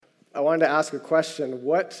I wanted to ask a question.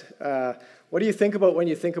 What do you think about when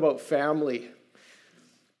you think about family?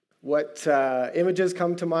 What images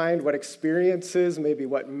come to mind? What experiences, maybe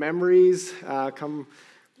what memories come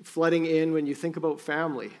flooding in when you think about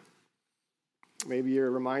family? Maybe you're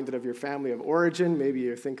reminded of your family of origin. Maybe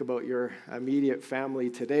you think about your immediate family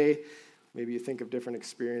today. Maybe you think of different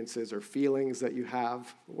experiences or feelings that you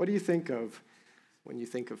have. What do you think of when you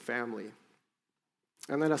think of family?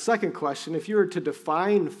 And then a second question, if you were to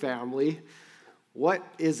define family, what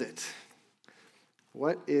is it?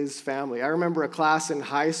 What is family? I remember a class in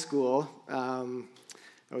high school. I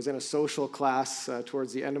was in a social class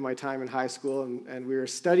towards the end of my time in high school, and we were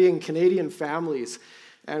studying Canadian families,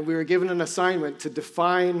 and we were given an assignment to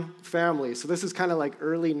define family. So this is kind of like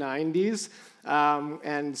early 90s.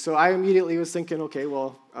 And so I immediately was thinking, okay,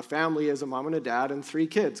 well, a family is a mom and a dad and 3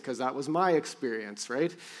 kids, because that was my experience,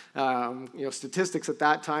 right? Statistics at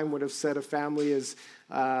that time would have said a family is,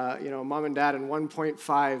 mom and dad and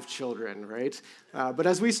 1.5 children, right? But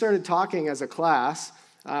as we started talking as a class,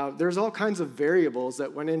 there's all kinds of variables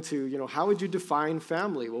that went into, how would you define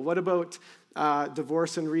family? Well, what about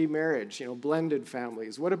divorce and remarriage, blended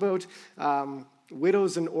families? What about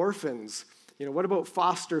widows and orphans? What about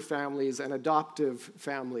foster families and adoptive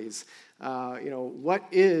families? What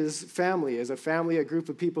is family? Is a family a group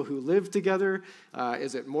of people who live together?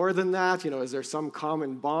 Is it more than that? Is there some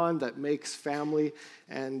common bond that makes family?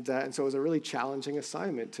 And so it was a really challenging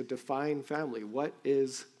assignment to define family. What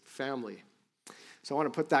is family? So I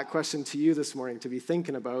want to put that question to you this morning to be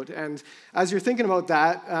thinking about. And as you're thinking about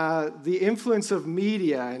that, the influence of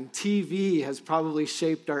media and TV has probably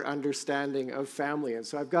shaped our understanding of family. And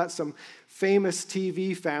so I've got some famous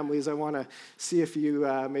TV families. I want to see if you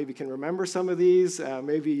maybe can remember some of these.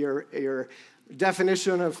 Maybe your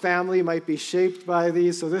definition of family might be shaped by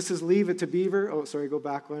these. So this is Leave It to Beaver. Oh, sorry, go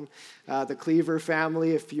back one. The Cleaver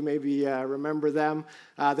family, if you maybe remember them.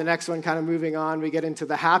 The next one, kind of moving on, we get into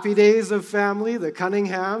the Happy Days of family, the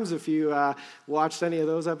Cunninghams, if you watched any of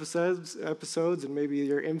those episodes, and maybe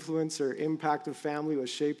your influence or impact of family was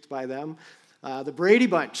shaped by them. The Brady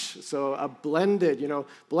Bunch, so a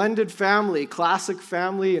blended family, classic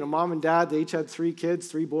family. Mom and dad, they each had 3 kids,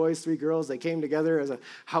 3 boys, 3 girls. They came together as a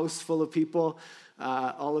house full of people.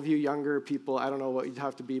 All of you younger people, I don't know what you'd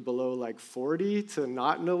have to be below like 40 to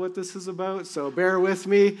not know what this is about. So bear with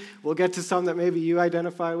me. We'll get to some that maybe you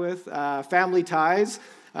identify with. Family Ties.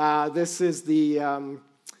 This is the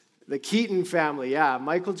Keaton family,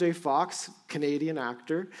 Michael J. Fox, Canadian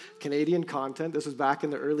actor, Canadian content. This was back in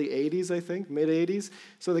the early 80s, I think, mid-80s.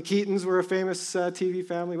 So the Keatons were a famous TV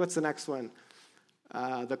family. What's the next one?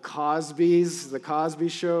 The Cosbys, The Cosby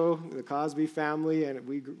Show, The Cosby Family, and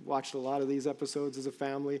we watched a lot of these episodes as a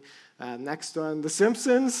family. Next one, The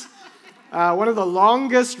Simpsons. One of the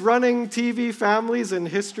longest-running TV families in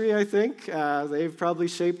history, I think. They've probably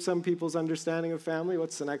shaped some people's understanding of family.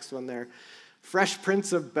 What's the next one there? Fresh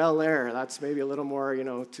Prince of Bel-Air. That's maybe a little more,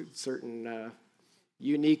 to certain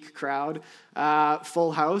unique crowd.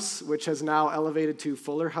 Full House, which has now elevated to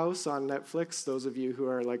Fuller House on Netflix. Those of you who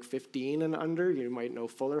are like 15 and under, you might know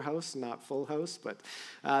Fuller House, not Full House. But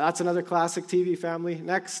that's another classic TV family.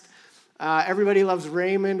 Next, Everybody Loves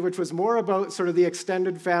Raymond, which was more about sort of the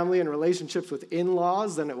extended family and relationships with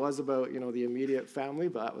in-laws than it was about, the immediate family.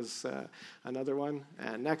 But that was another one.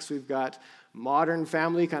 And next, we've got Modern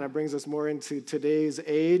Family, kind of brings us more into today's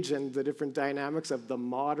age and the different dynamics of the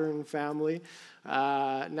modern family.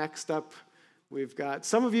 Next up, we've got,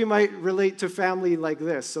 some of you might relate to family like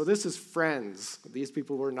this. So this is Friends. These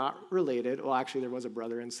people were not related. Well, actually, there was a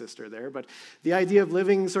brother and sister there. But the idea of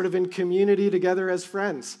living sort of in community together as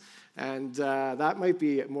friends. And that might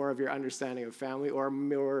be more of your understanding of family, or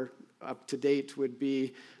more up to date would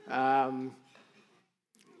be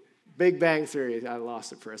Big Bang Theory. I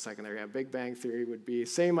lost it for a second there. Yeah, Big Bang Theory would be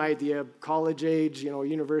same idea, college age,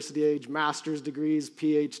 university age, master's degrees,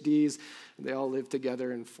 PhDs. They all live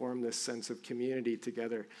together and form this sense of community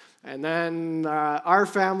together. And then our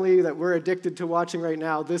family that we're addicted to watching right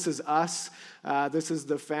now, This Is Us. This is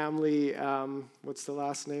the family, what's the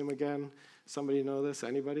last name again? Somebody know this?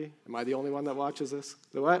 Anybody? Am I the only one that watches this?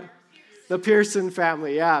 The what? The Pearson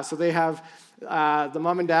family, yeah. So they have the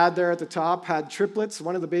mom and dad there at the top had triplets.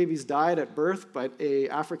 One of the babies died at birth, but a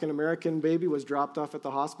African-American baby was dropped off at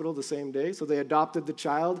the hospital the same day. So they adopted the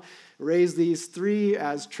child, raised these 3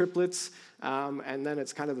 as triplets, and then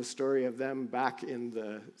it's kind of the story of them back in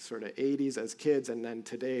the sort of 80s as kids, and then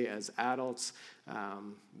today as adults.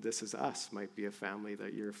 This Is Us might be a family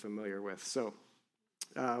that you're familiar with. So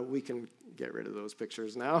we can get rid of those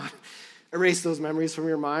pictures now. Erase those memories from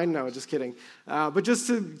your mind. No, just kidding. But just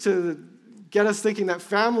to get us thinking that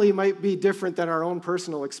family might be different than our own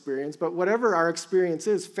personal experience, but whatever our experience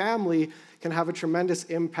is, family can have a tremendous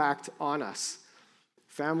impact on us.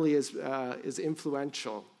 Family is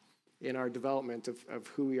influential in our development of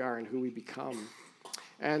who we are and who we become.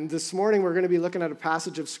 And this morning we're going to be looking at a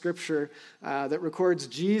passage of Scripture that records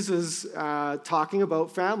Jesus talking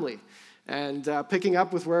about family. And picking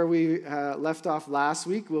up with where we left off last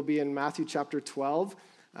week, we'll be in Matthew chapter 12.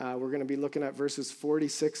 We're going to be looking at verses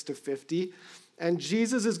 46 to 50. And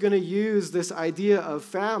Jesus is going to use this idea of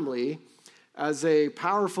family as a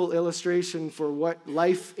powerful illustration for what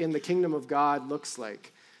life in the kingdom of God looks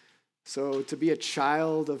like. So to be a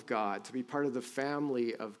child of God, to be part of the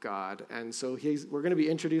family of God. And so we're going to be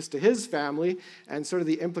introduced to his family and sort of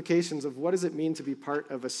the implications of what does it mean to be part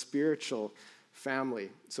of a spiritual family.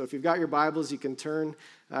 So if you've got your Bibles, you can turn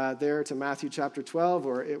there to Matthew chapter 12,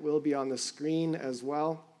 or it will be on the screen as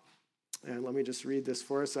well. And let me just read this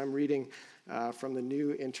for us. I'm reading from the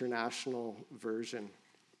New International Version.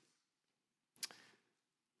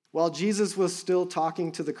 While Jesus was still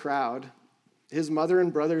talking to the crowd, his mother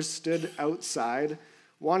and brothers stood outside,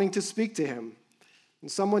 wanting to speak to him.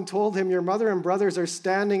 And someone told him, "Your mother and brothers are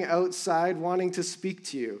standing outside wanting to speak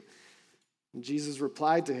to you." And Jesus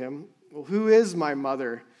replied to him, "Well, who is my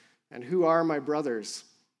mother and who are my brothers?"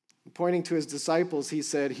 And pointing to his disciples, he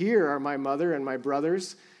said, "Here are my mother and my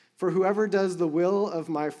brothers, for whoever does the will of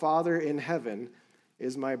my Father in heaven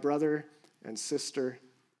is my brother and sister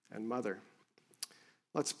and mother."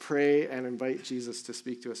 Let's pray and invite Jesus to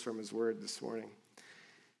speak to us from his word this morning.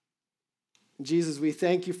 Jesus, we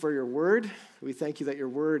thank you for your word. We thank you that your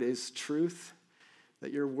word is truth,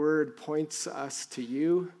 that your word points us to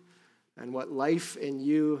you and what life in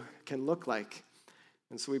you can look like.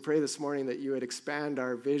 And so we pray this morning that you would expand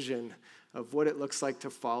our vision of what it looks like to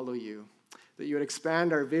follow you, that you would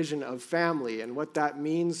expand our vision of family and what that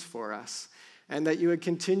means for us, and that you would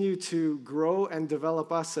continue to grow and develop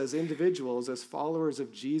us as individuals, as followers of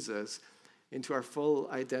Jesus, into our full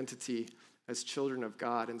identity as children of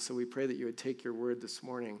God. And so we pray that you would take your word this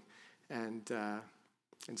morning and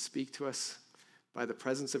speak to us by the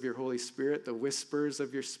presence of your Holy Spirit, the whispers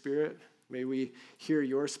of your Spirit. May we hear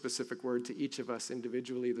your specific word to each of us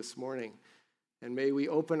individually this morning. And may we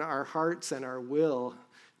open our hearts and our will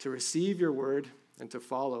to receive your word and to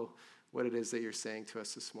follow what it is that you're saying to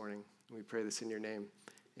us this morning. We pray this in your name.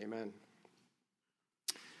 Amen.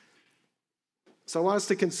 So I want us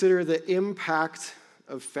to consider the impact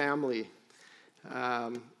of family.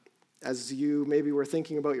 As you maybe were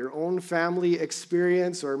thinking about your own family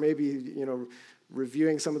experience, or maybe,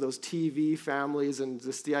 reviewing some of those TV families, and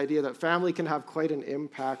just the idea that family can have quite an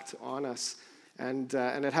impact on us. And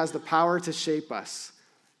it has the power to shape us,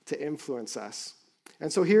 to influence us.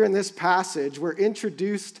 And so here in this passage, we're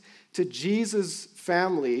introduced to Jesus'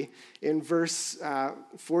 family in verse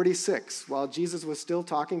 46. While Jesus was still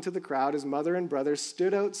talking to the crowd, his mother and brothers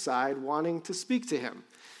stood outside wanting to speak to him.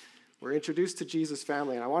 We're introduced to Jesus'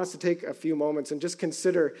 family, and I want us to take a few moments and just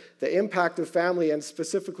consider the impact of family and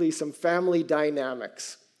specifically some family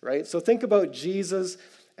dynamics, right? So think about Jesus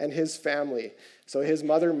and his family. So his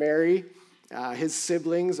mother Mary, his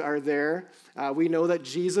siblings are there. We know that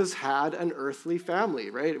Jesus had an earthly family,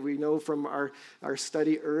 right? We know from our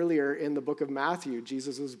study earlier in the book of Matthew,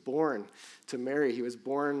 Jesus was born to Mary. He was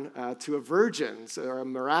born to a virgin, so a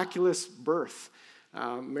miraculous birth.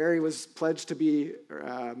 Mary was pledged to be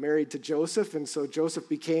married to Joseph, and so Joseph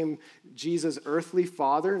became Jesus' earthly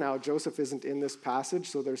father. Now, Joseph isn't in this passage,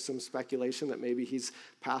 so there's some speculation that maybe he's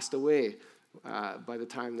passed away by the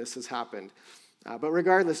time this has happened. But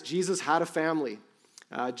regardless, Jesus had a family.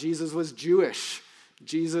 Jesus was Jewish.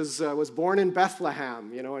 Jesus was born in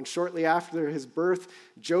Bethlehem, and shortly after his birth,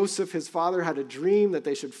 Joseph, his father, had a dream that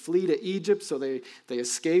they should flee to Egypt, so they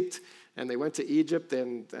escaped, and they went to Egypt,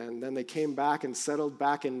 and then they came back and settled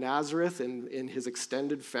back in Nazareth in his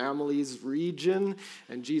extended family's region,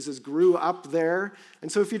 and Jesus grew up there.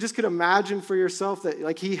 And so if you just could imagine for yourself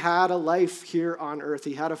that he had a life here on earth,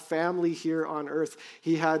 he had a family here on earth,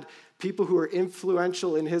 he had people who were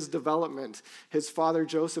influential in his development. His father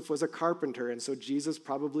Joseph was a carpenter, and so Jesus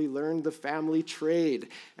probably learned the family trade,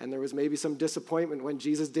 and there was maybe some disappointment when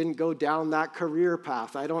Jesus didn't go down that career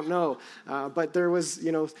path. I don't know, but there was,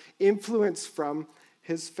 influence from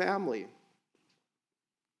his family.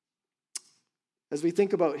 As we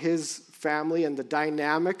think about his family and the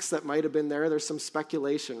dynamics that might have been there, there's some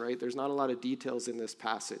speculation, right? There's not a lot of details in this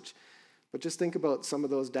passage. But just think about some of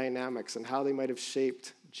those dynamics and how they might have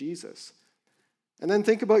shaped Jesus. And then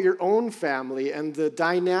think about your own family and the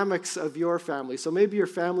dynamics of your family. So maybe your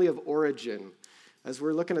family of origin, As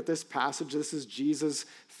we're looking at this passage, this is Jesus'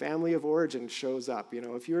 family of origin shows up.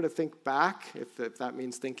 If you were to think back, if that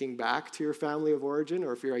means thinking back to your family of origin,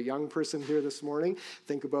 or if you're a young person here this morning,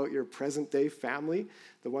 think about your present-day family,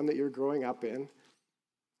 the one that you're growing up in.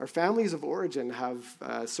 Our families of origin have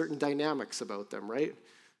certain dynamics about them, right?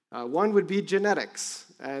 One would be genetics,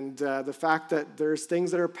 and the fact that there's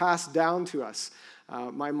things that are passed down to us.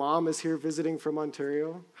 My mom is here visiting from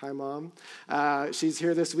Ontario. Hi, Mom. She's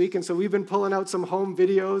here this week, and so we've been pulling out some home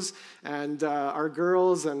videos, and our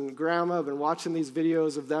girls and Grandma have been watching these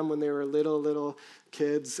videos of them when they were little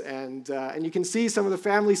kids, and you can see some of the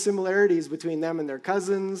family similarities between them and their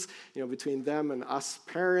cousins, between them and us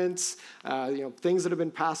parents, things that have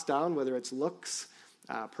been passed down, whether it's looks,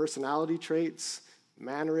 personality traits,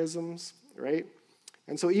 mannerisms, right?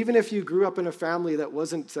 And so even if you grew up in a family that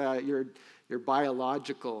wasn't your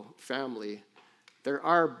biological family, there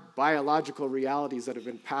are biological realities that have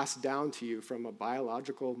been passed down to you from a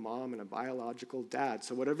biological mom and a biological dad.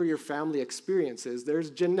 So whatever your family experience is, there's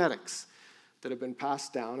genetics that have been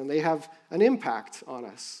passed down, and they have an impact on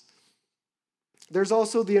us. There's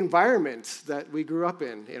also the environment that we grew up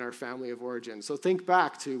in our family of origin. So think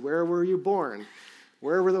back to, where were you born?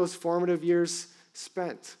 Where were those formative years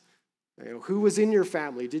spent? Who was in your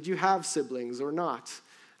family? Did you have siblings or not?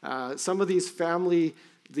 Some of these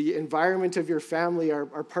the environment of your family are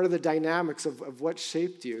part of the dynamics of what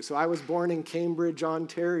shaped you. So I was born in Cambridge,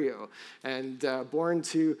 Ontario, and born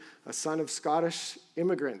to a son of Scottish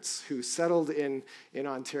immigrants who settled in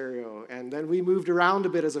Ontario. And then we moved around a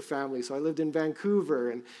bit as a family. So I lived in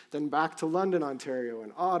Vancouver, and then back to London, Ontario,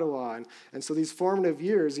 and Ottawa. And so these formative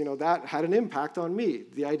years, that had an impact on me.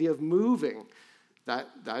 The idea of moving,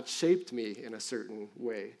 that shaped me in a certain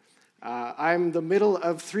way. I'm the middle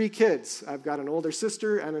of 3 kids. I've got an older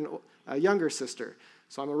sister and a younger sister.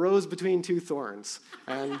 So I'm a rose between 2 thorns.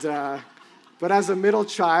 But as a middle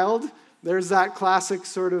child, there's that classic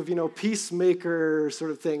sort of, peacemaker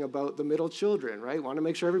sort of thing about the middle children, right? Want to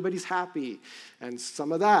make sure everybody's happy. And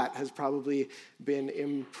some of that has probably been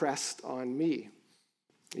impressed on me.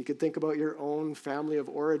 You could think about your own family of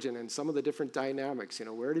origin and some of the different dynamics.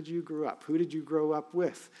 Where did you grow up? Who did you grow up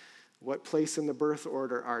with? What place in the birth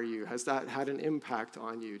order are you? Has that had an impact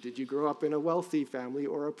on you? Did you grow up in a wealthy family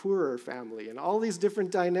or a poorer family? And all these different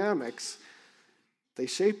dynamics, they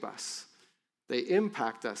shape us. They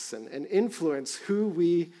impact us and influence who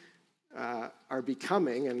we are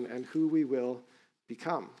becoming and who we will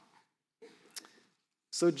become.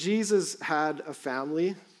 So Jesus had a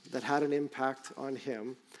family that had an impact on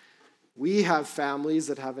him. We have families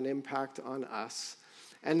that have an impact on us.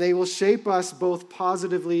 And they will shape us both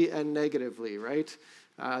positively and negatively, right?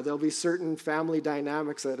 There'll be certain family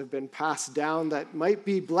dynamics that have been passed down that might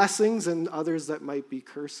be blessings and others that might be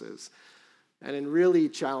curses. And in really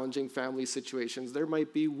challenging family situations, there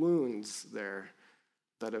might be wounds there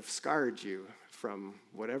that have scarred you from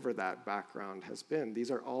whatever that background has been.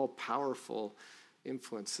 These are all powerful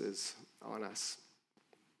influences on us.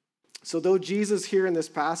 So though Jesus here in this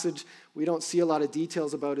passage, we don't see a lot of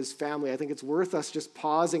details about his family, I think it's worth us just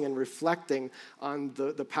pausing and reflecting on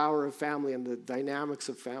the power of family and the dynamics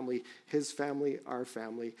of family, his family, our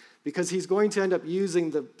family, because he's going to end up using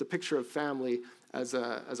the picture of family as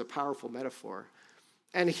a powerful metaphor.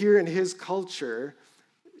 And here in his culture,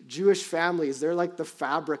 Jewish families, they're like the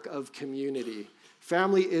fabric of community.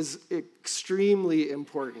 Family is extremely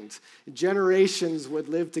important. Generations would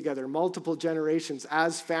live together, multiple generations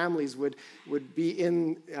as families would be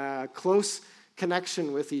in close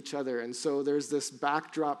connection with each other. And so there's this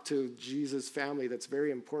backdrop to Jesus' family that's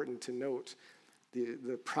very important to note.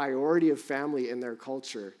 The priority of family in their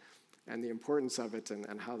culture and the importance of it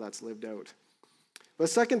and how that's lived out. The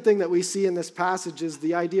second thing that we see in this passage is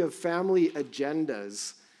the idea of family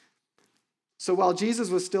agendas. So while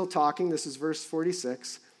Jesus was still talking, this is verse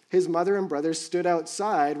 46, his mother and brothers stood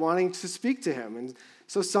outside wanting to speak to him. And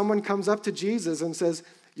so someone comes up to Jesus and says,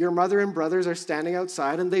 your mother and brothers are standing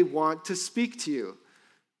outside and they want to speak to you.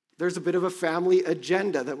 There's a bit of a family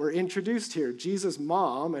agenda that we're introduced here. Jesus'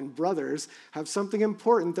 mom and brothers have something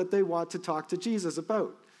important that they want to talk to Jesus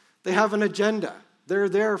about. They have an agenda. They're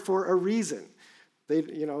there for a reason.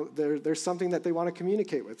 There's something that they want to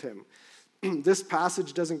communicate with him. This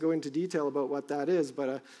passage doesn't go into detail about what that is,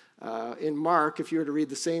 but in Mark, if you were to read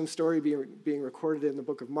the same story being recorded in the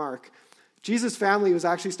book of Mark, Jesus' family was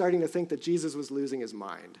actually starting to think that Jesus was losing his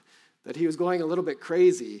mind, that he was going a little bit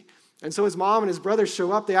crazy. And so his mom and his brothers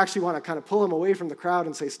show up. They actually want to kind of pull him away from the crowd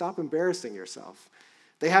and say, stop embarrassing yourself.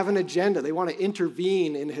 They have an agenda. They want to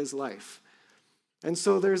intervene in his life. And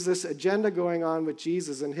so there's this agenda going on with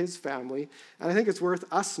Jesus and his family. And I think it's worth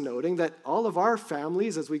us noting that all of our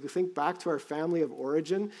families, as we think back to our family of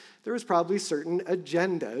origin, there was probably certain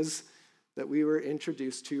agendas that we were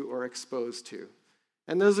introduced to or exposed to.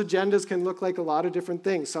 And those agendas can look like a lot of different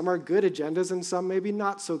things. Some are good agendas and some maybe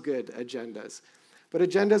not so good agendas. But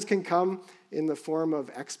agendas can come in the form of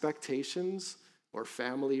expectations or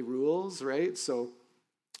family rules, right? So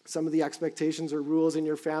some of the expectations or rules in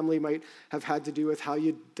your family might have had to do with how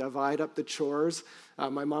you divide up the chores.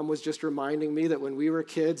 My mom was just reminding me that when we were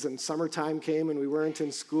kids and summertime came and we weren't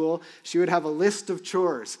in school, she would have a list of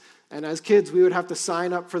chores. And as kids, we would have to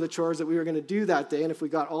sign up for the chores that we were going to do that day. And if we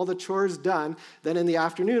got all the chores done, then in the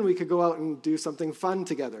afternoon, we could go out and do something fun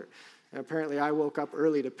together. And apparently, I woke up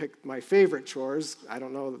early to pick my favorite chores. I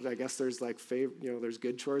don't know. I guess there's there's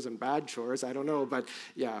good chores and bad chores. I don't know, but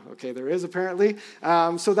yeah, okay, there is apparently.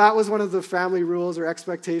 So that was one of the family rules or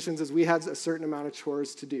expectations, is we had a certain amount of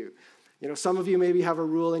chores to do. Some of you maybe have a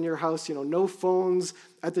rule in your house. No phones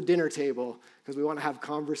at the dinner table because we want to have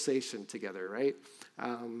conversation together, right?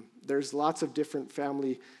 There's lots of different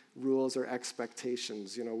family rules or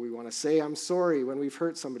expectations. We want to say I'm sorry when we've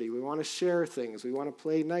hurt somebody. We want to share things. We want to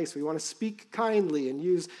play nice. We want to speak kindly and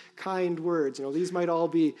use kind words. These might all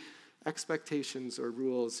be expectations or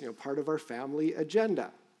rules, part of our family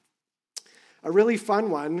agenda. A really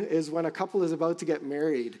fun one is when a couple is about to get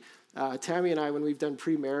married. Tammy and I, when we've done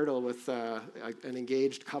premarital with an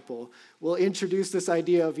engaged couple, we'll introduce this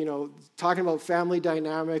idea of, talking about family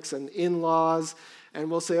dynamics and in-laws. And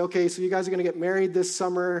we'll say, okay, so you guys are going to get married this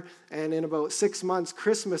summer, and in about 6 months,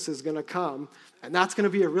 Christmas is going to come. And that's going to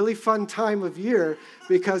be a really fun time of year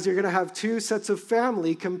because you're going to have two sets of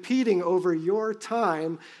family competing over your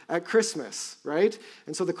time at Christmas, right?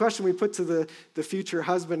 And so the question we put to the future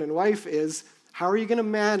husband and wife is, how are you going to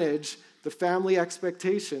manage the family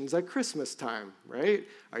expectations at Christmas time, right?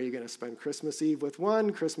 Are you going to spend Christmas Eve with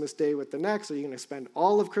one, Christmas Day with the next? Are you going to spend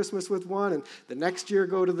all of Christmas with one and the next year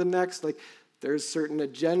go to the next? There's certain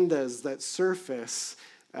agendas that surface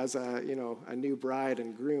as a new bride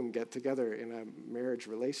and groom get together in a marriage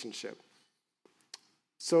relationship.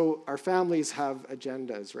 So our families have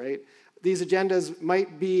agendas, right? These agendas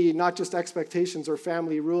might be not just expectations or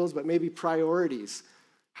family rules, but maybe priorities.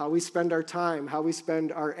 How we spend our time, how we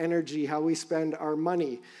spend our energy, how we spend our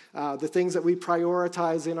money, the things that we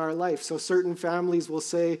prioritize in our life. So certain families will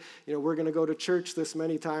say, we're going to go to church this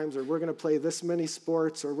many times, or we're going to play this many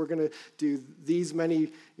sports, or we're going to do these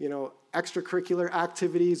many, extracurricular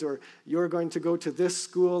activities, or you're going to go to this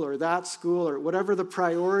school or that school, or whatever the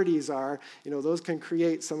priorities are, those can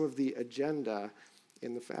create some of the agenda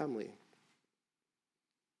in the family.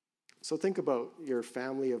 So think about your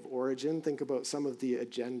family of origin. Think about some of the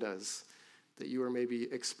agendas that you were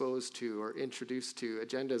maybe exposed to or introduced to,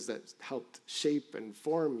 agendas that helped shape and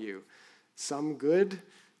form you. Some good,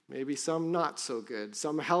 maybe some not so good.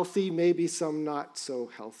 Some healthy, maybe some not so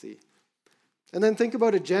healthy. And then think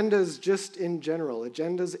about agendas just in general,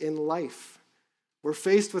 agendas in life. We're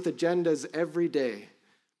faced with agendas every day.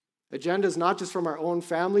 Agendas not just from our own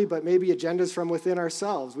family, but maybe agendas from within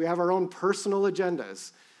ourselves. We have our own personal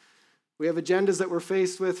agendas. We have agendas that we're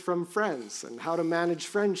faced with from friends and how to manage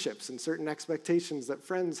friendships and certain expectations that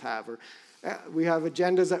friends have. Or we have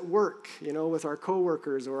agendas at work, with our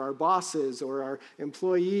coworkers or our bosses or our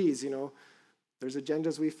employees, There's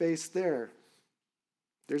agendas we face there.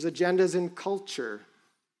 There's agendas in culture,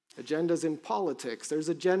 agendas in politics. There's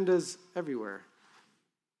agendas everywhere.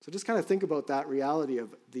 So just kind of think about that reality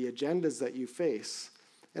of the agendas that you face.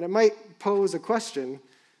 And it might pose a question,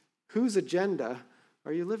 whose agenda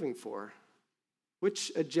are you living for?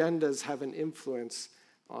 Which agendas have an influence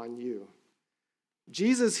on you?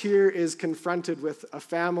 Jesus here is confronted with a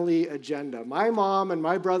family agenda. My mom and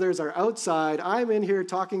my brothers are outside. I'm in here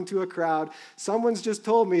talking to a crowd. Someone's just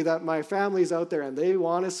told me that my family's out there and they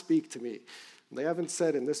want to speak to me. They haven't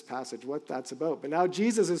said in this passage what that's about. But now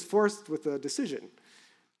Jesus is forced with a decision.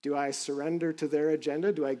 Do I surrender to their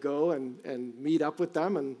agenda? Do I go and meet up with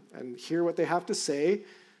them and hear what they have to say?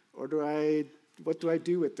 Or what do I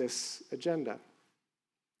do with this agenda?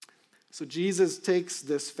 So Jesus takes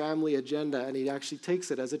this family agenda and he actually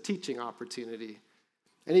takes it as a teaching opportunity.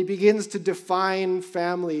 And he begins to define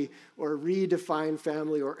family or redefine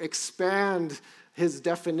family or expand his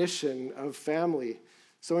definition of family.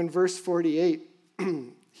 So in verse 48,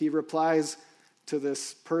 he replies to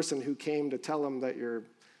this person who came to tell him that your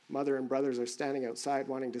mother and brothers are standing outside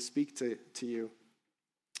wanting to speak to you.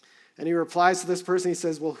 And he replies to this person, he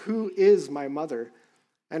says, well, who is my mother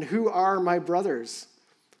and who are my brothers?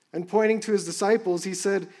 And pointing to his disciples, he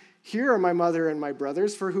said, here are my mother and my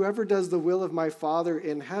brothers, for whoever does the will of my Father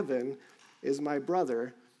in heaven is my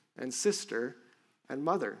brother and sister and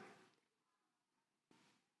mother.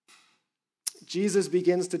 Jesus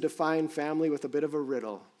begins to define family with a bit of a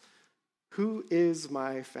riddle. Who is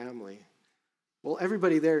my family? Well,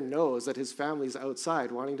 everybody there knows that his family's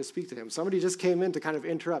outside wanting to speak to him. Somebody just came in to kind of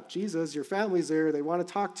interrupt. Jesus, your family's there. They want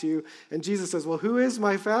to talk to you. And Jesus says, well, who is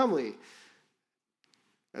my family?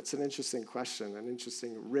 That's an interesting question, an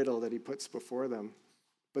interesting riddle that he puts before them.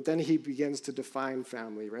 But then he begins to define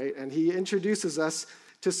family, right? And he introduces us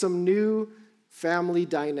to some new family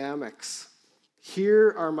dynamics.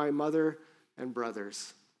 Here are my mother and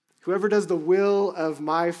brothers. Whoever does the will of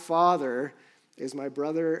my Father is my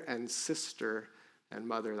brother and sister and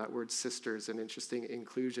mother. That word sister is an interesting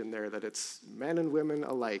inclusion there, that it's men and women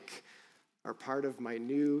alike are part of my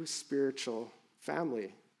new spiritual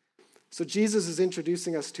family. So Jesus is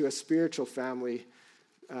introducing us to a spiritual family,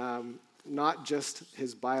 not just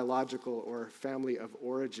his biological or family of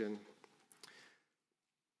origin.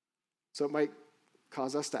 So it might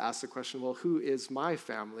cause us to ask the question, well, who is my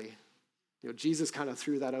family? Jesus kind of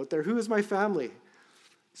threw that out there. Who is my family?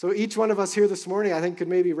 So each one of us here this morning, I think, could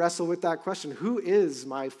maybe wrestle with that question. Who is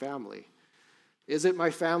my family? Is it my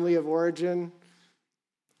family of origin?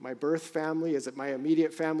 My birth family? Is it my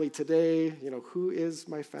immediate family today? Who is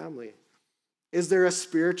my family? Is there a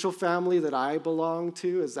spiritual family that I belong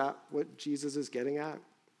to? Is that what Jesus is getting at?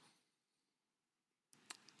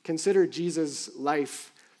 Consider Jesus'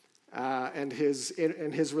 life and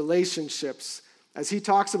his relationships as he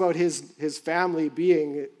talks about his family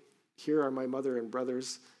being, here are my mother and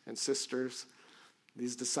brothers and sisters,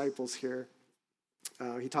 these disciples here.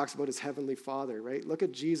 He talks about his heavenly Father, right? Look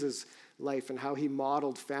at Jesus' life and how he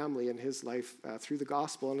modeled family in his life through the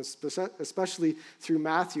gospel, and especially through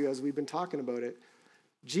Matthew, as we've been talking about it.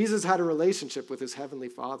 Jesus had a relationship with his heavenly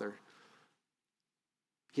Father.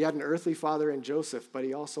 He had an earthly father in Joseph, but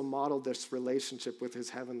he also modeled this relationship with his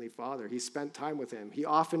heavenly Father. He spent time with him. He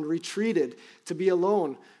often retreated to be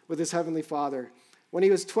alone with his heavenly Father. When he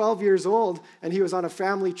was 12 years old and he was on a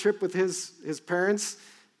family trip with his parents,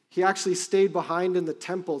 he actually stayed behind in the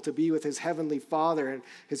temple to be with his heavenly Father, and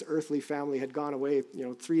his earthly family had gone away.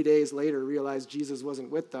 3 days later, realized Jesus wasn't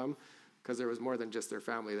with them because there was more than just their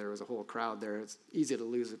family. There was a whole crowd there. It's easy to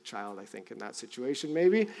lose a child, I think, in that situation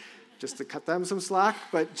maybe, just to cut them some slack.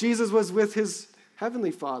 But Jesus was with his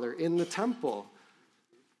heavenly Father in the temple.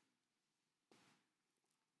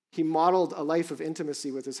 He modeled a life of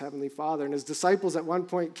intimacy with his heavenly Father. And his disciples at one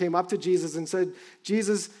point came up to Jesus and said,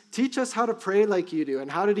 Jesus, teach us how to pray like you do.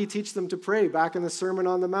 And how did he teach them to pray? Back in the Sermon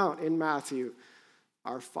on the Mount in Matthew,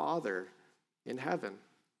 our Father in heaven.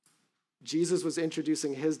 Jesus was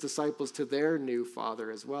introducing his disciples to their new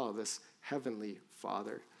Father as well, this heavenly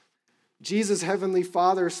Father. Jesus' heavenly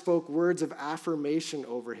Father spoke words of affirmation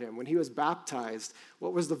over him. When he was baptized,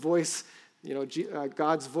 what was the voice?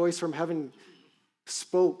 God's voice from heaven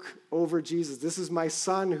spoke over Jesus. This is my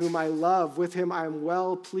Son whom I love. With him I am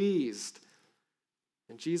well pleased.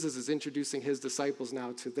 And Jesus is introducing his disciples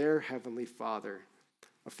now to their heavenly Father,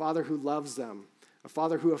 a Father who loves them, a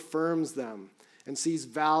Father who affirms them and sees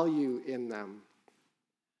value in them.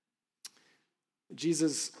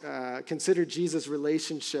 Consider Jesus'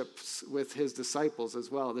 relationships with his disciples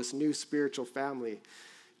as well, this new spiritual family.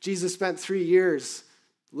 Jesus spent 3 years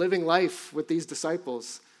living life with these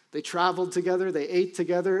disciples. They traveled together, they ate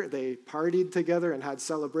together, they partied together and had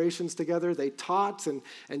celebrations together. They taught and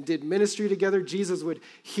did ministry together. Jesus would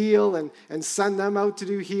heal and send them out to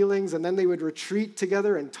do healings, and then they would retreat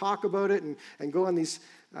together and talk about it and go on these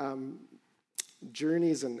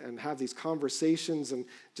journeys and have these conversations and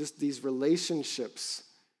just these relationships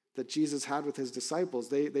that Jesus had with his disciples.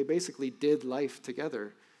 They basically did life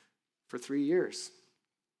together for 3 years.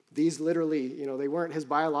 These literally, they weren't his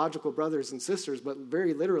biological brothers and sisters, but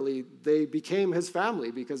very literally, they became his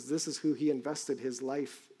family because this is who he invested his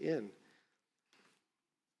life in.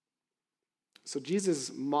 So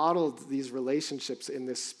Jesus modeled these relationships in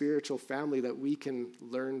this spiritual family that we can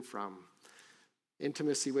learn from.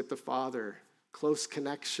 Intimacy with the Father, close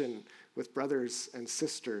connection with brothers and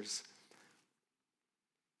sisters.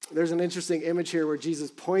 There's an interesting image here where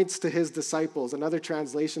Jesus points to his disciples. Another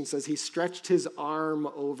translation says he stretched his arm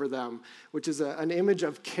over them, which is an image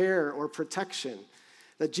of care or protection.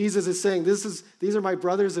 That Jesus is saying, these are my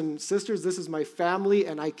brothers and sisters, this is my family,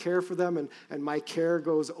 and I care for them, and my care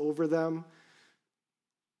goes over them.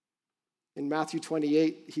 In Matthew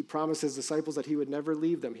 28, he promised his disciples that he would never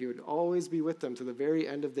leave them. He would always be with them to the very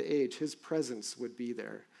end of the age. His presence would be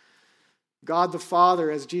there. God the Father,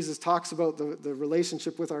 as Jesus talks about the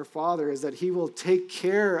relationship with our Father, is that he will take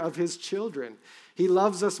care of his children. He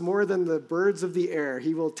loves us more than the birds of the air.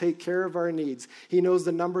 He will take care of our needs. He knows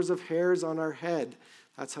the numbers of hairs on our head.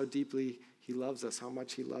 That's how deeply he loves us, how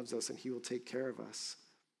much he loves us, and he will take care of us.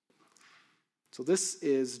 So this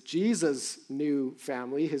is Jesus' new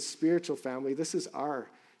family, his spiritual family. This is our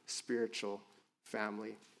spiritual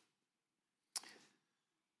family.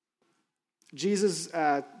 Jesus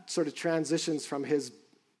sort of transitions from his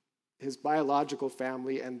biological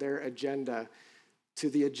family and their agenda to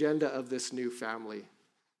the agenda of this new family.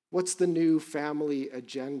 What's the new family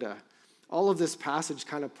agenda? All of this passage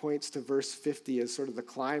kind of points to verse 50 as sort of the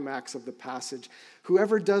climax of the passage.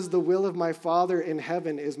 Whoever does the will of my Father in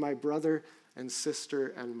heaven is my brother and sister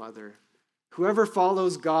and mother. Whoever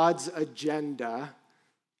follows God's agenda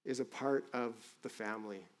is a part of the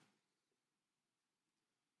family.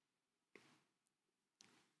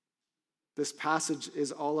 This passage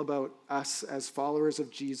is all about us as followers of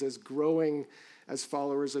Jesus, growing as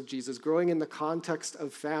followers of Jesus, growing in the context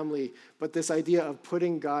of family, but this idea of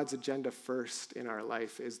putting God's agenda first in our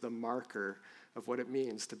life is the marker of what it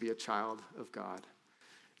means to be a child of God.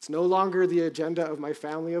 It's no longer the agenda of my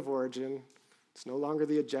family of origin. It's no longer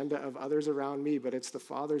the agenda of others around me, but it's the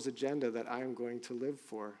Father's agenda that I am going to live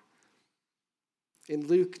for. In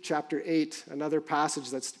Luke chapter 8, another passage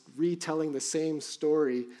that's retelling the same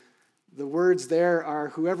story, the words there are,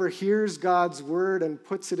 whoever hears God's word and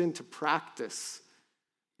puts it into practice,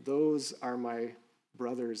 those are my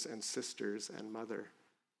brothers and sisters and mother.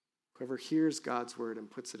 Whoever hears God's word and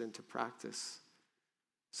puts it into practice.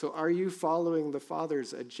 So are you following the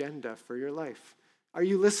Father's agenda for your life? Are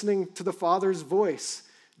you listening to the Father's voice?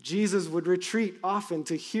 Jesus would retreat often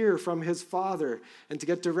to hear from his Father and to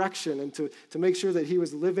get direction and to make sure that he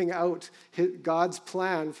was living out God's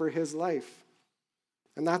plan for his life.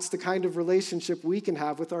 And that's the kind of relationship we can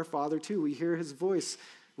have with our Father too. We hear his voice.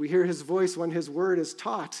 We hear his voice when his word is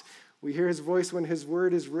taught. We hear his voice when his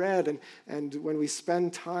word is read and when we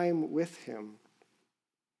spend time with him.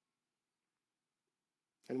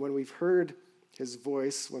 And when we've heard his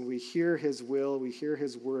voice, when we hear his will, we hear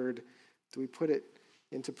his word, do we put it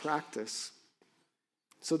into practice?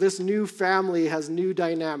 So this new family has new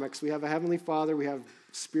dynamics. We have a heavenly Father. We have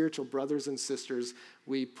spiritual brothers and sisters.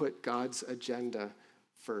 We put God's agenda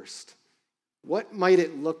first. What might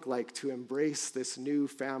it look like to embrace this new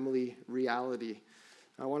family reality?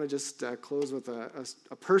 I want to just close with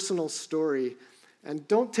a personal story. And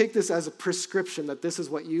don't take this as a prescription that this is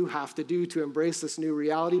what you have to do to embrace this new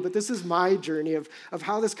reality, but this is my journey of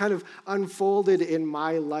how this kind of unfolded in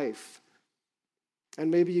my life.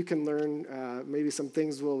 And maybe you can learn, maybe some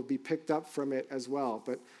things will be picked up from it as well.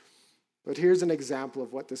 But here's an example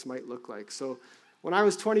of what this might look like. So when I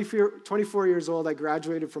was 24 years old, I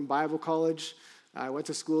graduated from Bible college. I went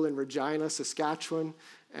to school in Regina, Saskatchewan,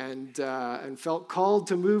 and felt called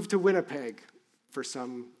to move to Winnipeg for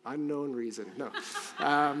some unknown reason. No.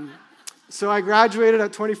 So I graduated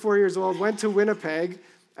at 24 years old, went to Winnipeg,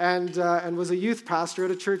 and was a youth pastor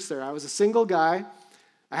at a church there. I was a single guy.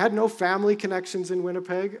 I had no family connections in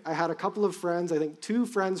Winnipeg. I had a couple of friends, I think 2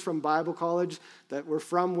 friends from Bible college that were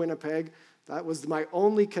from Winnipeg. That was my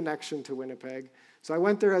only connection to Winnipeg. So I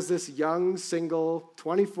went there as this young, single,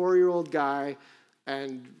 24-year-old guy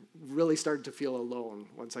and really started to feel alone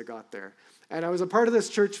once I got there. And I was a part of this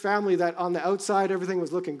church family that on the outside, everything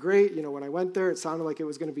was looking great. You know, when I went there, it sounded like it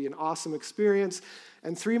was going to be an awesome experience.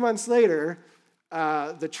 And 3 months later,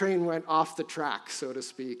 the train went off the track, so to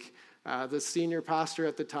speak. The senior pastor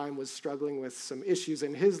at the time was struggling with some issues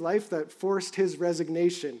in his life that forced his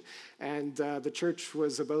resignation. And the church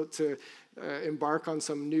was about to embark on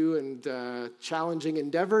some new and challenging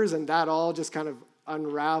endeavors, and that all just kind of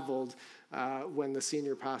unraveled when the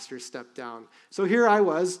senior pastor stepped down. So here I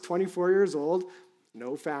was, 24 years old,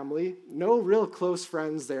 no family, no real close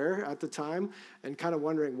friends there at the time, and kind of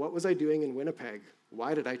wondering, what was I doing in Winnipeg?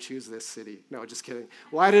 Why did I choose this city? No, just kidding.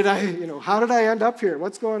 Why did I, how did I end up here?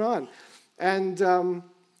 What's going on? And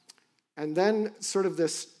then sort of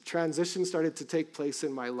this transition started to take place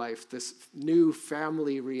in my life, this new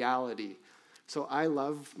family reality. So I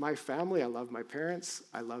love my family. I love my parents.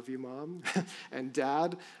 I love you, Mom and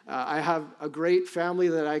Dad. I have a great family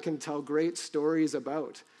that I can tell great stories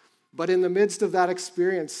about. But in the midst of that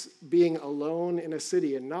experience, being alone in a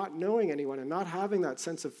city and not knowing anyone and not having that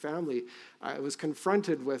sense of family, I was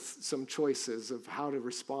confronted with some choices of how to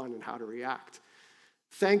respond and how to react.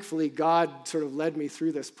 Thankfully, God sort of led me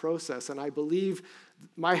through this process, and I believe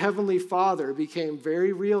my Heavenly Father became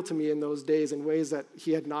very real to me in those days in ways that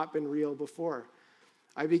he had not been real before.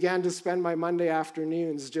 I began to spend my Monday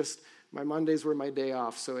afternoons just My Mondays were my day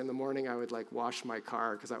off, so in the morning I would wash my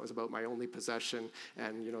car because that was about my only possession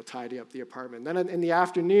and tidy up the apartment. Then in the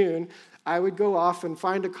afternoon, I would go off and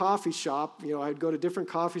find a coffee shop. I'd go to different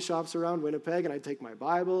coffee shops around Winnipeg, and I'd take my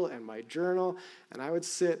Bible and my journal, and I would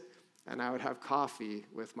sit and I would have coffee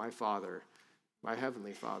with my Father, my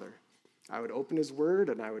Heavenly Father. I would open his word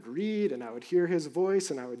and I would read and I would hear his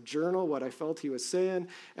voice and I would journal what I felt he was saying.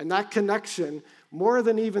 And that connection, more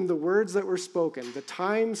than even the words that were spoken, the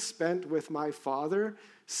time spent with my Father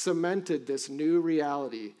cemented this new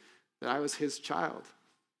reality that I was his child.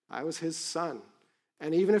 I was his son.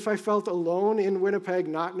 And even if I felt alone in Winnipeg,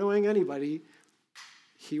 not knowing anybody,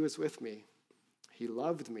 he was with me. He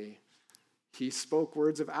loved me. He spoke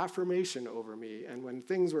words of affirmation over me. And when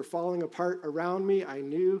things were falling apart around me, I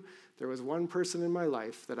knew there was one person in my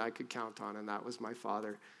life that I could count on, and that was my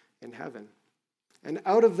Father in heaven. And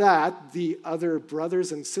out of that, the other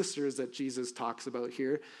brothers and sisters that Jesus talks about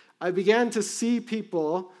here, I began to see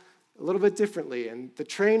people a little bit differently. And the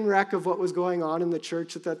train wreck of what was going on in the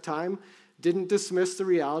church at that time didn't dismiss the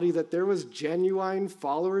reality that there was genuine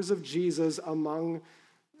followers of Jesus among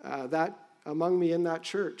me in that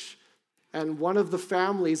church. And one of the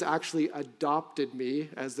families actually adopted me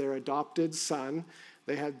as their adopted son.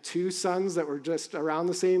 They had two sons that were just around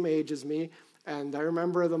the same age as me. And I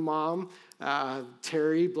remember the mom,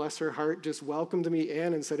 Terry, bless her heart, just welcomed me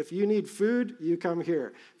in and said, if you need food, you come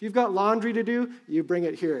here. If you've got laundry to do, you bring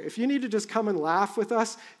it here. If you need to just come and laugh with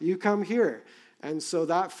us, you come here. And so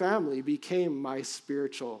that family became my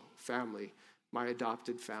spiritual family, my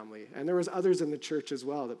adopted family. And there was others in the church as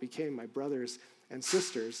well that became my brothers and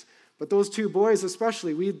sisters. But those two boys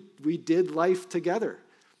especially, we did life together.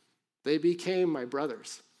 They became my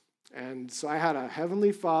brothers. And so I had a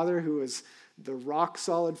heavenly Father who was the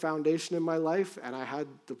rock-solid foundation in my life, and I had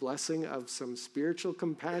the blessing of some spiritual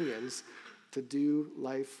companions to do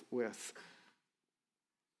life with.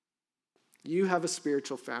 You have a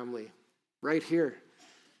spiritual family right here.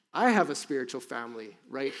 I have a spiritual family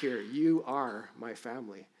right here. You are my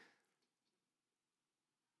family.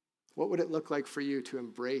 What would it look like for you to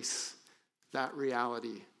embrace that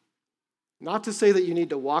reality? Not to say that you need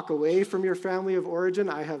to walk away from your family of origin.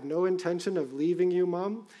 I have no intention of leaving you,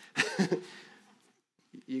 Mom.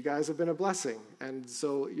 You guys have been a blessing. And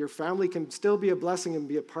so your family can still be a blessing and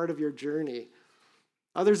be a part of your journey.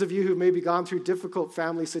 Others of you who've maybe gone through difficult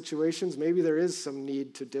family situations, maybe there is some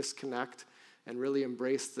need to disconnect and really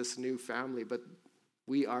embrace this new family. But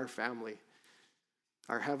we are family.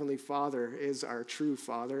 Our Heavenly Father is our true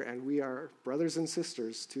Father, and we are brothers and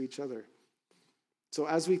sisters to each other. So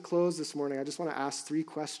as we close this morning, I just want to ask 3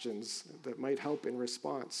 questions that might help in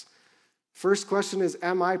response. First question is,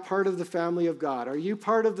 am I part of the family of God? Are you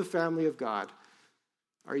part of the family of God?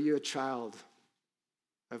 Are you a child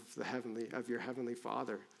of your Heavenly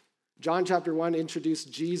Father? John chapter 1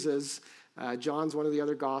 introduced Jesus. John's one of the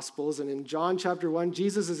other Gospels. And in John chapter 1,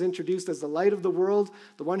 Jesus is introduced as the light of the world,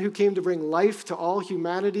 the one who came to bring life to all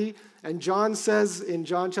humanity. And John says in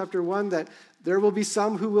John chapter 1 that there will be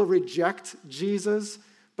some who will reject Jesus,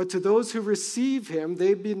 but to those who receive him,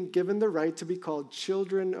 they've been given the right to be called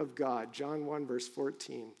children of God. John 1, verse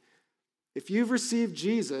 14. If you've received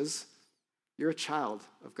Jesus, you're a child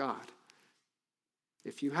of God.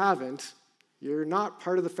 If you haven't, you're not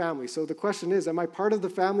part of the family. So the question is, am I part of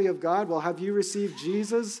the family of God? Well, have you received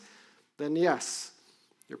Jesus? Then yes,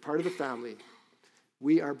 you're part of the family.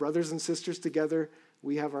 We are brothers and sisters together.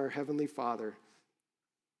 We have our Heavenly Father.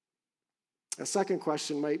 A second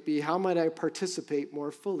question might be, how might I participate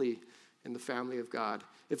more fully in the family of God?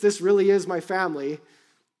 If this really is my family,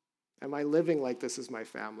 am I living like this is my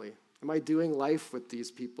family? Am I doing life with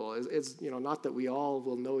these people? It's not that we all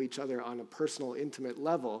will know each other on a personal, intimate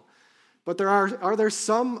level, but are there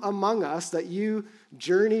some among us that you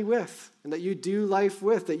journey with and that you do life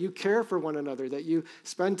with, that you care for one another, that you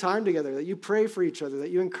spend time together, that you pray for each other,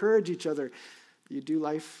 that you encourage each other, you do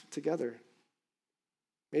life together?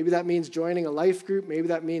 Maybe that means joining a life group. Maybe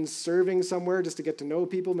that means serving somewhere just to get to know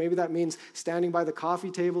people. Maybe that means standing by the coffee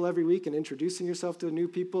table every week and introducing yourself to new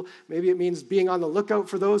people. Maybe it means being on the lookout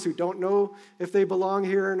for those who don't know if they belong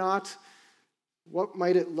here or not. What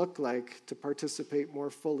might it look like to participate more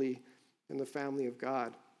fully in the family of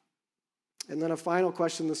God? And then a final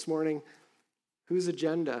question this morning, whose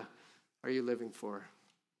agenda are you living for?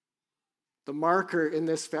 The marker in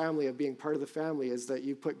this family of being part of the family is that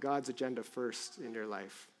you put God's agenda first in your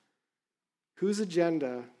life. Whose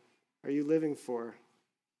agenda are you living for?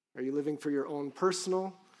 Are you living for your own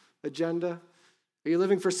personal agenda? Are you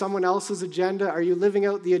living for someone else's agenda? Are you living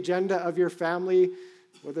out the agenda of your family,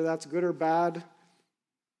 whether that's good or bad?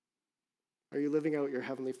 Are you living out your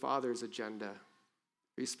Heavenly Father's agenda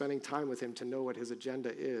Are you spending time with him to know what his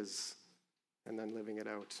agenda is and then living it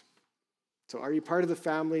out? So are you part of the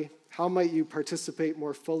family? How might you participate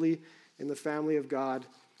more fully in the family of God?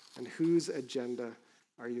 And whose agenda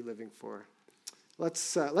are you living for? Let's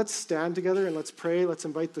stand together and let's pray. Let's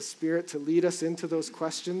invite the Spirit to lead us into those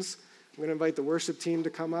questions. I'm going to invite the worship team to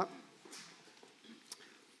come up.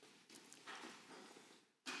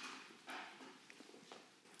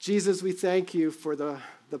 Jesus, we thank you for the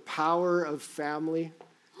power of family.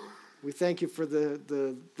 We thank you for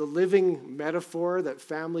the living metaphor that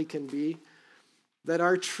family can be, that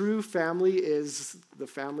our true family is the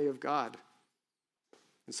family of God.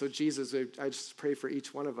 And so, Jesus, I just pray for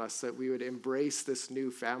each one of us that we would embrace this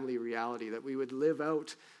new family reality, that we would live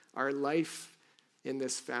out our life in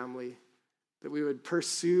this family, that we would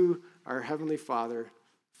pursue our Heavenly Father.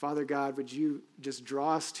 Father God, would you just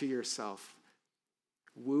draw us to yourself,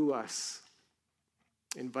 woo us,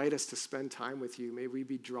 invite us to spend time with you. May we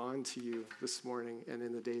be drawn to you this morning and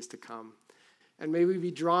in the days to come. And may we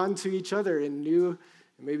be drawn to each other in new,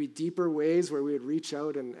 maybe deeper ways where we would reach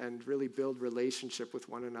out and really build relationship with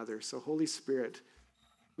one another. So Holy Spirit,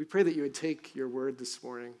 we pray that you would take your word this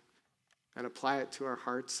morning and apply it to our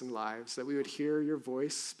hearts and lives, that we would hear your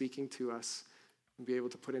voice speaking to us and be able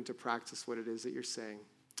to put into practice what it is that you're saying.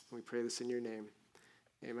 And we pray this in your name.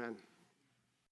 Amen.